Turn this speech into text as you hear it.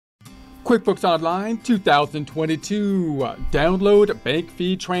QuickBooks Online 2022. Download bank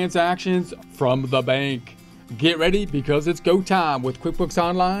fee transactions from the bank. Get ready because it's go time with QuickBooks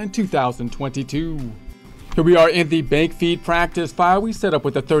Online 2022. Here we are in the bank feed practice file we set up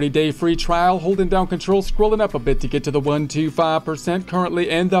with a 30-day free trial. Holding down control, scrolling up a bit to get to the 125%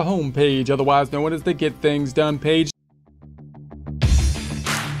 currently and the home page, otherwise known as the Get Things Done page.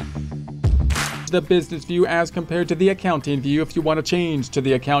 The business view as compared to the accounting view. If you want to change to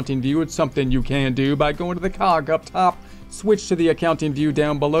the accounting view, it's something you can do by going to the cog up top, switch to the accounting view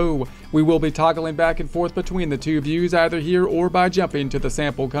down below. We will be toggling back and forth between the two views either here or by jumping to the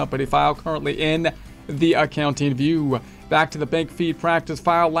sample company file currently in the accounting view. Back to the bank feed practice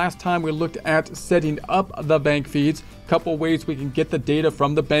file. Last time we looked at setting up the bank feeds. Couple ways we can get the data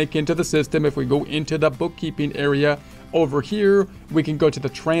from the bank into the system. If we go into the bookkeeping area over here, we can go to the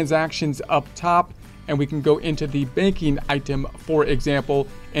transactions up top and we can go into the banking item, for example,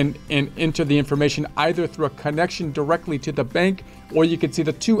 and enter the information either through a connection directly to the bank, or you can see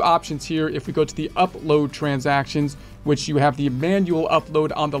the two options here. If we go to the upload transactions, which you have the manual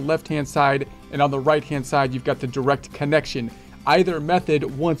upload on the left-hand side, and on the right-hand side, you've got the direct connection. Either method,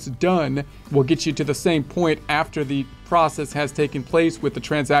 once done, will get you to the same point after the process has taken place with the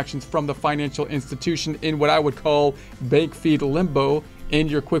transactions from the financial institution in what I would call bank feed limbo in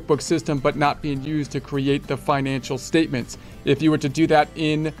your QuickBooks system, but not being used to create the financial statements. If you were to do that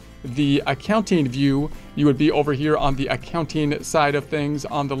in the accounting view, you would be over here on the accounting side of things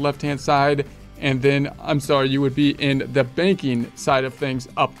on the left-hand side, and then, you would be in the banking side of things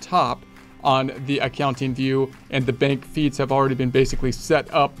up top on the accounting view, and the bank feeds have already been basically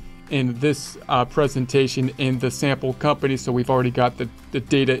set up in this presentation in the sample company. So we've already got the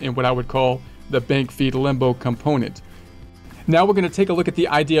data in what I would call the bank feed limbo component. Now we're going to take a look at the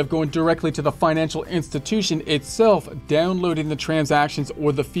idea of going directly to the financial institution itself, downloading the transactions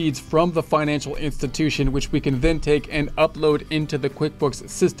or the feeds from the financial institution, which we can then take and upload into the QuickBooks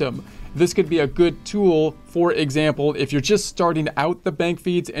system. This could be a good tool, for example, if you're just starting out the bank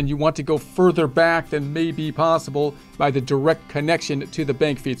feeds and you want to go further back than may be possible by the direct connection to the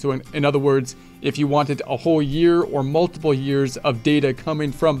bank feed. So in other words, if you wanted a whole year or multiple years of data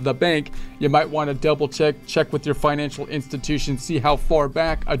coming from the bank, you might want to double check with your financial institution, see how far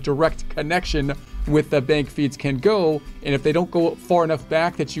back a direct connection with the bank feeds can go. And if they don't go far enough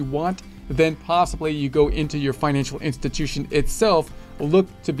back that you want, then possibly you go into your financial institution itself, look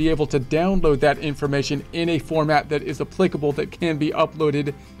to be able to download that information in a format that is applicable, that can be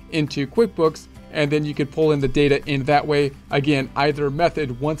uploaded into QuickBooks, and then you could pull in the data in that way. Again, either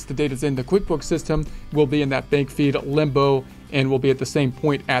method, once the data is in the QuickBooks system, will be in that bank feed limbo and will be at the same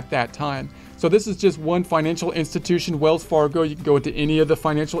point at that time. So this is just one financial institution, Wells Fargo. You can go into any of the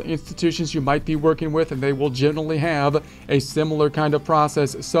financial institutions you might be working with, and they will generally have a similar kind of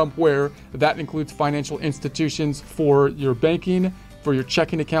process somewhere. That includes financial institutions for your banking, for your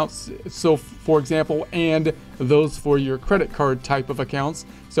checking accounts, so for example, and those for your credit card type of accounts.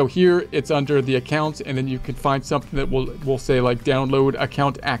 So here it's under the accounts, and then you can find something that will say like download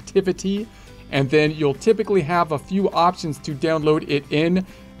account activity, and then you'll typically have a few options to download it in.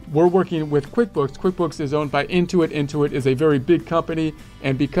 We're working with QuickBooks. QuickBooks is owned by Intuit. Intuit is a very big company,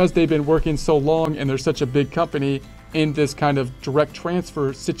 and because they've been working so long and they're such a big company in this kind of direct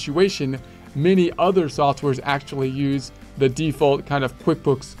transfer situation, many other softwares actually use the default kind of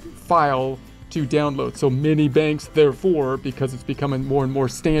QuickBooks file to download. So many banks, therefore, because it's becoming more and more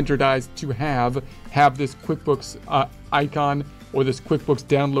standardized to have this QuickBooks icon or this QuickBooks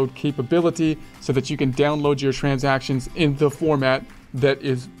download capability, so that you can download your transactions in the format that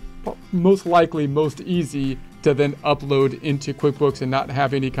is most likely most easy to then upload into QuickBooks and not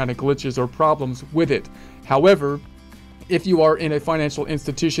have any kind of glitches or problems with it. However, if you are in a financial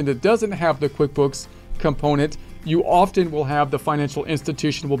institution that doesn't have the QuickBooks component, you often will have the financial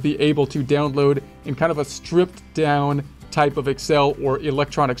institution will be able to download in kind of a stripped down type of Excel or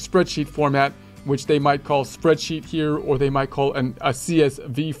electronic spreadsheet format, which they might call spreadsheet here, or they might call a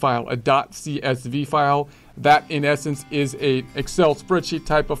CSV file, a .csv file. That in essence is a Excel spreadsheet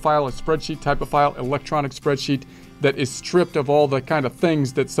type of file, a spreadsheet type of file, electronic spreadsheet that is stripped of all the kind of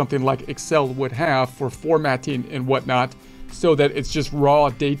things that something like Excel would have for formatting and whatnot, so that it's just raw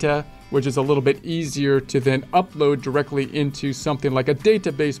data, which is a little bit easier to then upload directly into something like a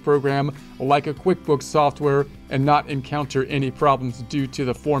database program, like a QuickBooks software, and not encounter any problems due to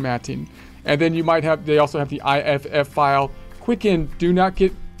the formatting. And then you might have, they also have the IFF file. Quicken, do not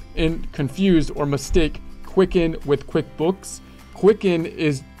get confused or mistake Quicken with QuickBooks. Quicken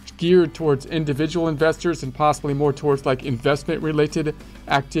is geared towards individual investors and possibly more towards like investment related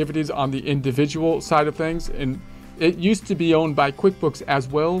activities on the individual side of things. And it used to be owned by QuickBooks as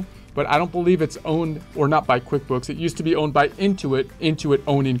well, but I don't believe it's owned, or not by QuickBooks. It used to be owned by Intuit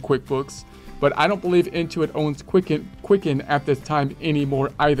owning QuickBooks, but I don't believe Intuit owns Quicken at this time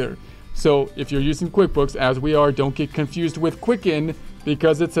anymore either. So if you're using QuickBooks, as we are, don't get confused with Quicken,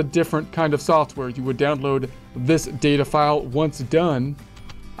 because it's a different kind of software. You would download this data file. Once done,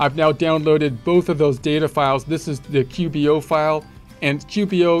 I've now downloaded both of those data files. This is the QBO file, and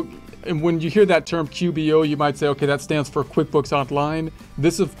QBO, and when you hear that term QBO, you might say, okay, that stands for QuickBooks Online.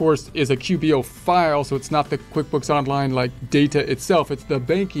 This, of course, is a QBO file, so it's not the QuickBooks Online like data itself. It's the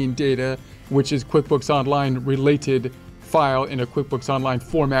banking data, which is QuickBooks Online related file in a QuickBooks Online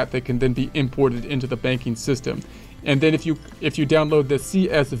format that can then be imported into the banking system. And then if you download the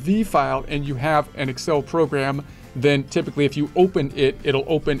CSV file and you have an Excel program, then typically if you open it, it'll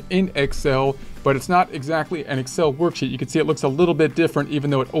open in Excel, but it's not exactly an Excel worksheet. You can see it looks a little bit different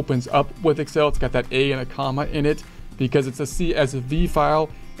even though it opens up with Excel. It's got that A and a comma in it because it's a CSV file.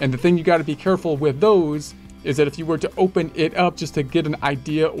 And the thing you got to be careful with those is that if you were to open it up just to get an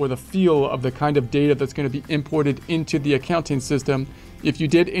idea or the feel of the kind of data that's going to be imported into the accounting system, if you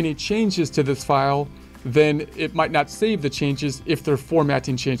did any changes to this file, then it might not save the changes if they're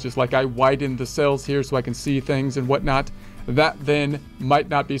formatting changes. Like I widened the cells here so I can see things and whatnot. That then might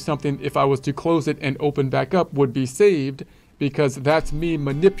not be something, if I was to close it and open back up, would be saved, because that's me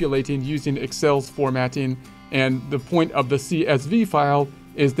manipulating using Excel's formatting. And the point of the CSV file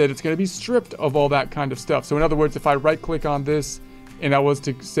is that it's going to be stripped of all that kind of stuff. So in other words, if I right click on this and I was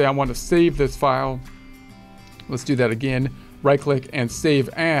to say I want to save this file, let's do that again. Right click and save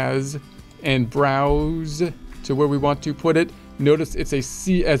as, and browse to where we want to put it. Notice it's a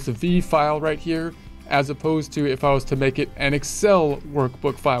CSV file right here, as opposed to if I was to make it an Excel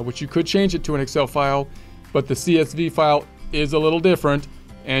workbook file, which you could change it to an Excel file, but the CSV file is a little different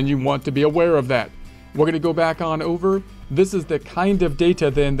and you want to be aware of that. We're going to go back on over. This is the kind of data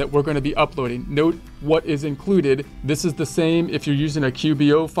then that we're going to be uploading. Note what is included. This is the same if you're using a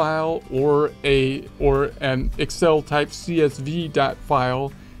QBO file or an Excel type CSV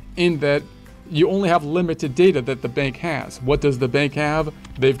file, in that you only have limited data that the bank has. What does the bank have?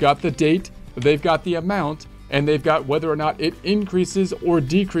 They've got the date, they've got the amount, and they've got whether or not it increases or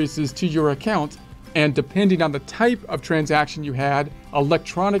decreases to your account. And depending on the type of transaction you had,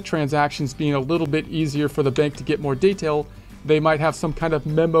 electronic transactions being a little bit easier for the bank to get more detail, they might have some kind of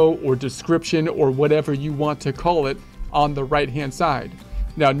memo or description or whatever you want to call it on the right-hand side.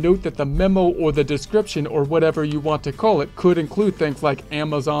 Now note that the memo or the description or whatever you want to call it could include things like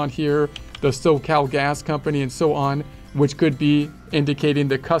Amazon here, the SoCal Gas Company, and so on, which could be indicating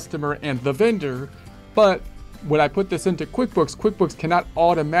the customer and the vendor. But when I put this into QuickBooks, QuickBooks cannot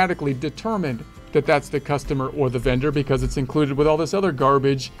automatically determine that that's the customer or the vendor, because it's included with all this other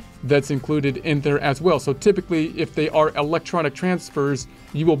garbage that's included in there as well. So typically, if they are electronic transfers,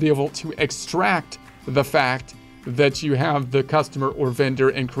 you will be able to extract the fact that you have the customer or vendor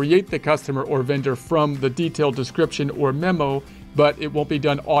and create the customer or vendor from the detailed description or memo, but it won't be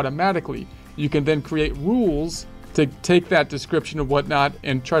done automatically. You can then create rules to take that description or whatnot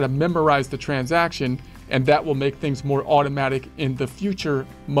and try to memorize the transaction, and that will make things more automatic in the future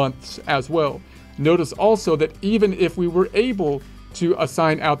months as well. Notice also that even if we were able to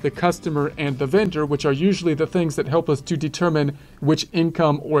assign out the customer and the vendor, which are usually the things that help us to determine which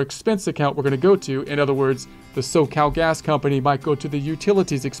income or expense account we're going to go to. In other words, the SoCal Gas Company might go to the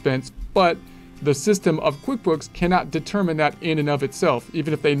utilities expense, but the system of QuickBooks cannot determine that in and of itself.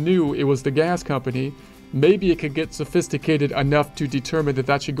 Even if they knew it was the gas company, maybe it could get sophisticated enough to determine that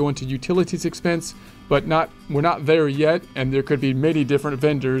that should go into utilities expense, but we're not there yet, and there could be many different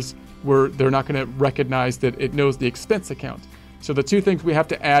vendors where they're not going to recognize that it knows the expense account. So the two things we have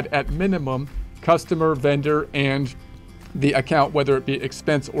to add at minimum: customer, vendor, and the account, whether it be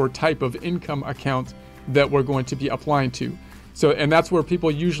expense or type of income account that we're going to be applying to. So, and that's where people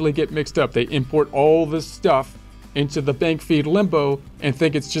usually get mixed up. They import all this stuff into the bank feed limbo and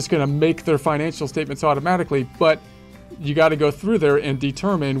think it's just going to make their financial statements automatically, but you got to go through there and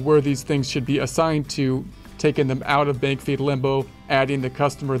determine where these things should be assigned to, taking them out of bank feed limbo, adding the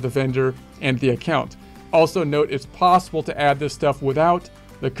customer, the vendor, and the account. Also note, it's possible to add this stuff without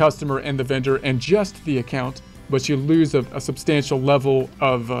the customer and the vendor and just the account, but you lose a substantial level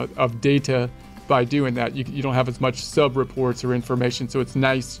of data by doing that. You don't have as much sub-reports or information, so it's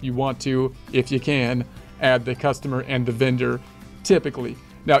nice, you want to, if you can, add the customer and the vendor typically.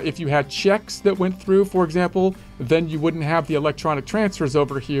 Now, if you had checks that went through, for example, then you wouldn't have the electronic transfers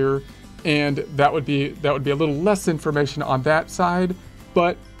over here, and that would be a little less information on that side,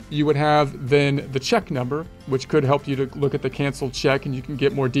 but you would have then the check number, which could help you to look at the canceled check, and you can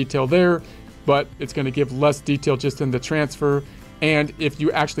get more detail there, but it's going to give less detail just in the transfer. And if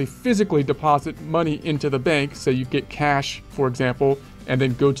you actually physically deposit money into the bank, say you get cash, for example, and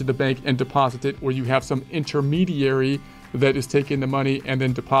then go to the bank and deposit it, or you have some intermediary that is taking the money and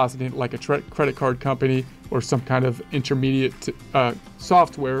then depositing it, like a credit card company or some kind of intermediate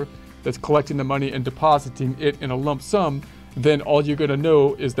software that's collecting the money and depositing it in a lump sum, then all you're going to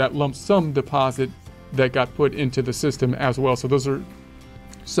know is that lump sum deposit that got put into the system as well. So those are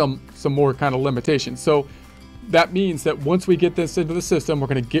some more kind of limitations. So that means that once we get this into the system, we're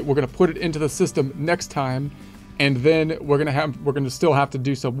going to put it into the system next time, and then we're going to still have to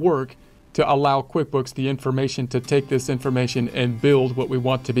do some work to allow QuickBooks the information to take this information and build what we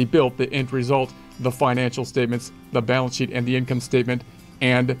want to be built, the end result, the financial statements, the balance sheet and the income statement,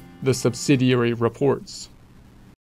 and the subsidiary reports.